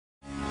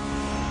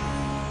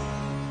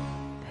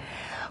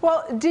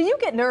Well, do you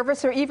get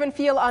nervous or even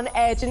feel on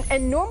edge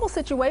in normal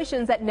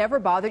situations that never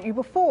bothered you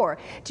before?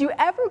 Do you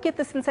ever get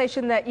the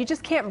sensation that you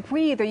just can't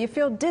breathe or you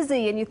feel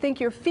dizzy and you think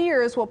your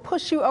fears will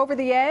push you over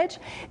the edge?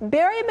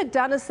 Barry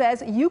McDonough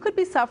says you could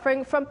be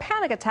suffering from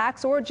panic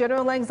attacks or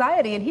general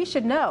anxiety, and he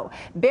should know.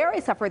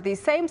 Barry suffered these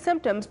same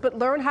symptoms but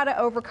learned how to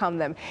overcome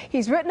them.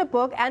 He's written a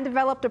book and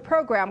developed a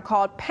program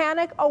called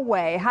Panic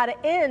Away: How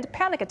to End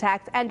Panic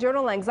Attacks and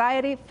General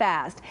Anxiety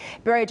Fast.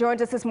 Barry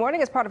joins us this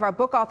morning as part of our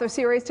book author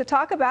series to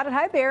talk about it.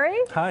 Hi, Barry.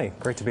 Hi,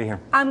 great to be here.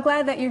 I'm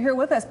glad that you're here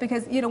with us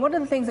because, you know, one of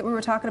the things that we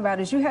were talking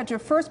about is you had your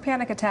first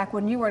panic attack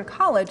when you were in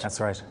college. That's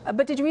right.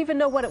 But did you even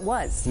know what it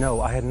was?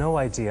 No, I had no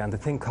idea, and the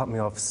thing caught me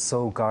off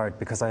so guard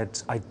because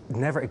I'd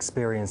never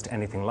experienced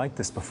anything like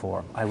this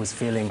before. I was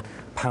feeling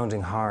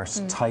pounding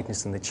heart,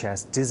 tightness in the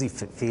chest, dizzy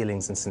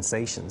feelings and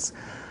sensations.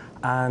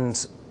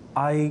 And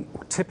I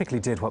typically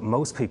did what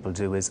most people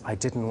do, is I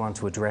didn't want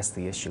to address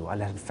the issue. I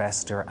let it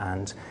fester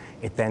and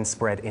it then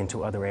spread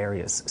into other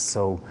areas.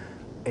 So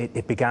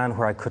it began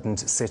where I couldn't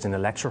sit in a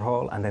lecture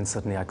hall, and then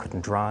suddenly I couldn't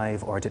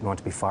drive, or I didn't want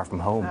to be far from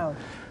home. Oh.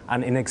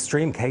 And in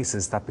extreme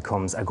cases, that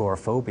becomes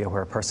agoraphobia,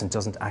 where a person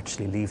doesn't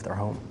actually leave their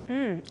home.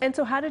 And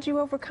so how did you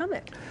overcome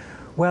it?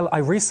 Well, I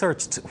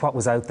researched what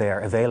was out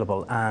there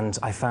available, and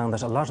I found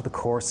that a lot of the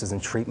courses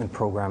and treatment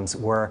programs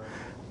were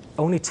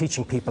only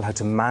teaching people how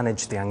to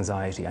manage the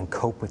anxiety and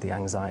cope with the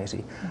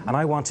anxiety. And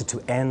I wanted to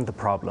end the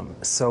problem.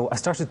 So I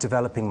started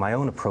developing my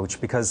own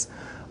approach, because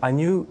I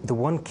knew the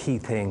one key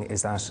thing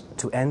is that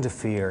to end a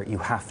fear, you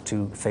have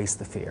to face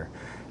the fear.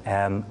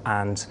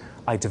 And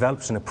I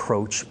developed an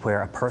approach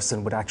where a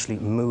person would actually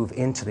move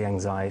into the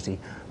anxiety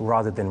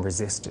rather than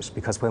resist it.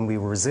 Because when we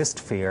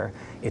resist fear,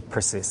 it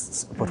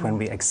persists. But when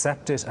we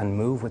accept it and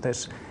move with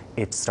it,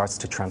 it starts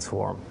to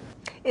transform.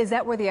 Is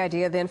that where the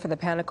idea then for the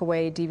Panic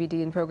Away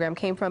DVD and program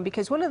came from?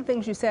 Because one of the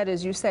things you said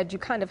is you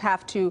kind of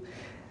have to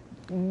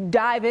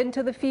dive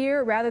into the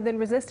fear rather than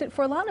resist it.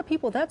 For a lot of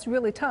people, that's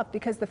really tough,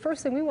 because the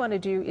first thing we want to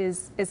do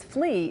is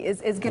flee,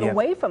 is get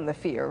away from the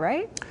fear,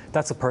 right?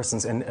 That's a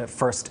person's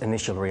first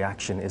initial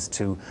reaction, is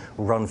to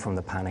run from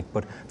the panic.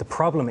 But the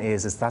problem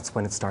is that's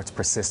when it starts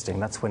persisting.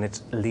 That's when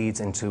it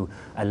leads into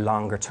a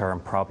longer term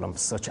problem,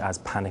 such as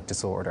panic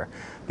disorder.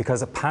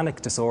 Because a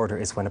panic disorder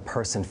is when a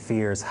person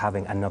fears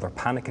having another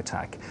panic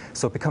attack.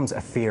 So it becomes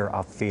a fear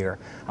of fear.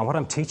 And what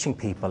I'm teaching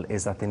people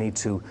is that they need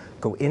to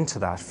go into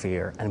that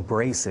fear,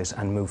 embrace it,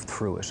 and move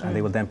through it. And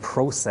they will then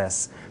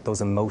process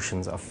those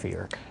emotions of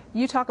fear.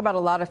 You talk about a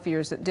lot of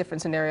fears,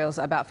 different scenarios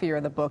about fear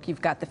in the book.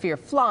 You've got the fear of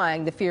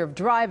flying, the fear of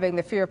driving,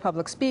 the fear of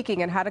public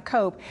speaking, and how to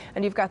cope.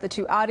 And you've got the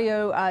 2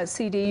 audio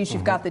CDs,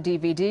 you've got the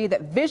DVD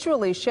that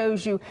visually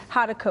shows you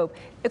how to cope.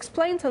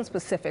 Explain some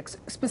specifics.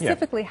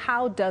 Specifically,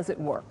 how does it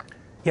work?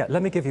 Yeah,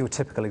 let me give you a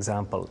typical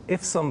example.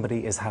 If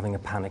somebody is having a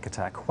panic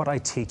attack, what I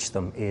teach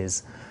them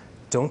is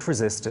don't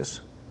resist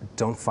it,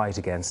 don't fight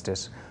against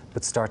it,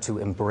 but start to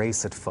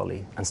embrace it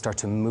fully and start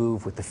to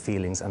move with the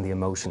feelings and the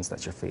emotions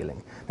that you're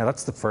feeling. Now,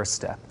 that's the first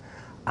step.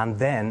 And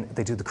then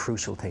they do the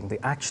crucial thing. They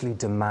actually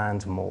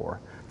demand more.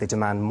 They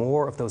demand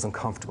more of those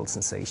uncomfortable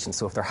sensations.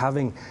 So if they're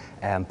having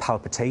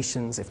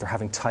palpitations, if they're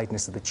having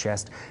tightness of the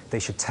chest, they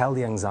should tell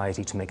the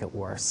anxiety to make it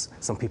worse.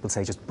 Some people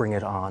say just bring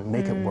it on,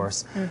 make it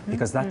worse,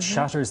 because that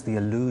shatters the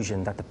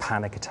illusion that the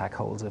panic attack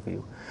holds of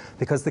you.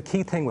 Because the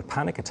key thing with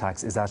panic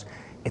attacks is that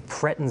it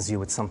threatens you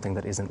with something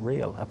that isn't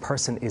real. A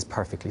person is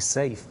perfectly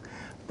safe,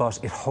 but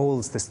it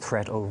holds this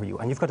threat over you.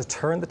 And you've got to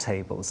turn the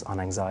tables on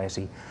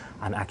anxiety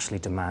and actually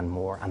demand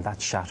more, and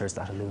that shatters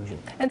that illusion.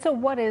 And so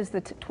what is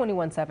the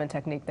 21-7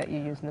 technique that you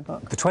use in the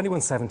book? The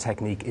 21-7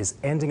 technique is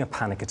ending a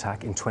panic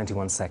attack in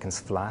 21 seconds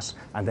flat,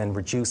 and then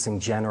reducing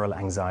general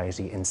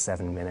anxiety in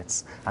 7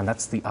 minutes. And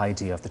that's the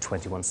idea of the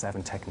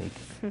 21-7 technique.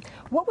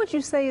 What would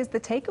you say is the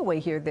takeaway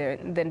here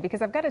then?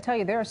 Because I've got to tell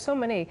you, there are so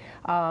many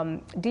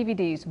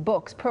DVDs,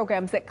 books,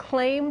 programs that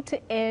claim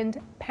to end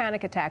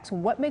panic attacks.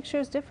 What makes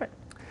yours different?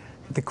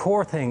 The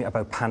core thing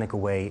about Panic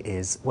Away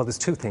is, well, there's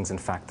 2 things in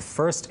fact. The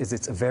first is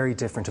it's a very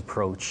different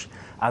approach.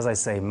 As I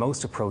say,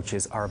 most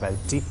approaches are about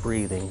deep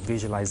breathing,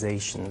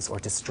 visualizations, or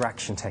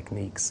distraction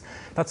techniques.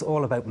 That's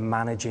all about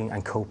managing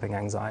and coping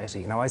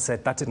anxiety. Now, I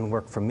said that didn't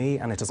work for me,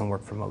 and it doesn't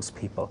work for most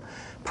people.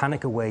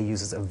 Panic Away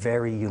uses a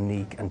very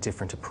unique and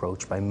different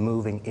approach by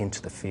moving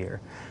into the fear.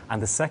 And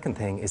the second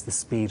thing is the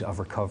speed of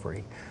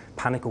recovery.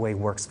 Panic Away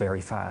works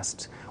very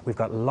fast. We've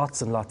got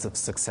lots and lots of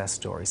success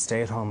stories.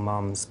 Stay-at-home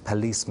moms,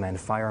 policemen,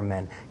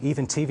 firemen,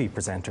 even TV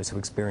presenters who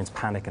experience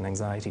panic and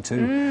anxiety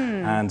too.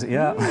 And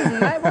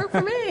that worked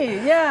for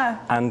me,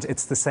 yeah. And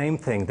it's the same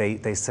thing.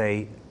 They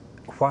say,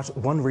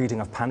 one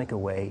reading of Panic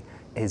Away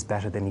is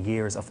better than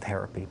years of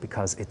therapy,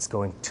 because it's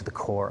going to the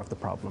core of the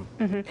problem.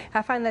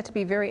 I find that to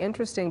be very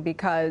interesting,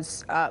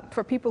 because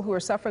for people who are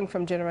suffering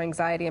from general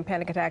anxiety and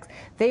panic attacks,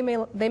 they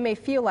may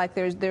feel like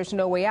there's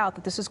no way out,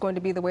 that this is going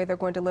to be the way they're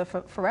going to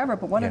live forever.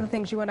 But one of the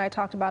things you and I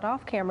talked about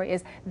off camera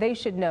is they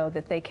should know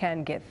that they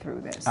can get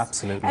through this.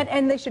 Absolutely.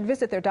 And they should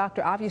visit their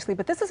doctor, obviously.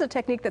 But this is a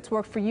technique that's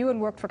worked for you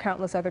and worked for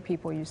countless other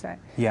people, you say.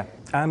 Yeah.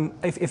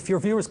 If your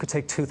viewers could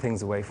take 2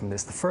 things away from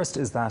this. The first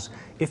is that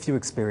if you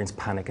experience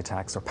panic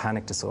attacks or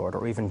panic disorder,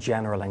 or even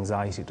general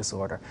anxiety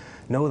disorder,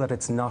 know that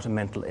it's not a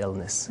mental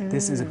illness.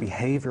 This is a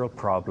behavioral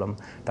problem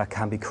that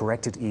can be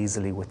corrected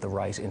easily with the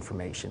right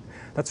information.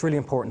 That's really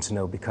important to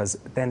know, because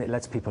then it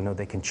lets people know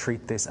they can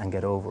treat this and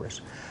get over it.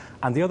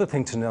 And the other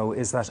thing to know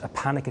is that a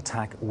panic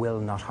attack will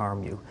not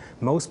harm you.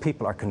 Most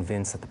people are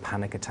convinced that the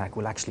panic attack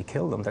will actually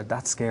kill them. They're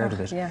that scared of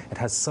it. Yeah. It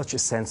has such a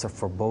sense of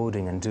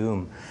foreboding and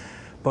doom.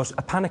 But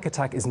a panic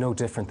attack is no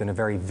different than a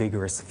very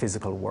vigorous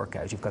physical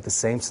workout. You've got the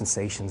same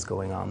sensations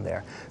going on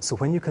there. So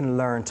when you can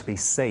learn to be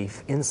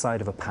safe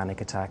inside of a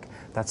panic attack,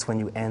 that's when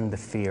you end the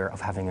fear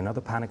of having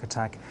another panic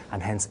attack,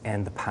 and hence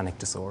end the panic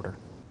disorder.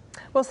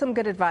 Well, some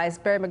good advice.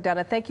 Barry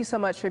McDonough, thank you so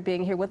much for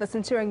being here with us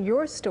and sharing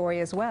your story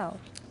as well.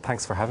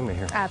 Thanks for having me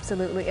here.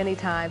 Absolutely,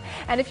 anytime.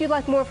 And if you'd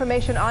like more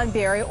information on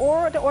Barry,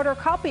 or to order a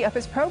copy of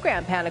his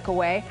program, Panic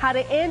Away, How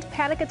to End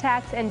Panic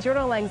Attacks and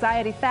Journal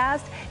Anxiety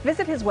Fast,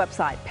 visit his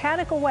website,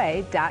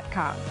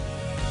 panicaway.com.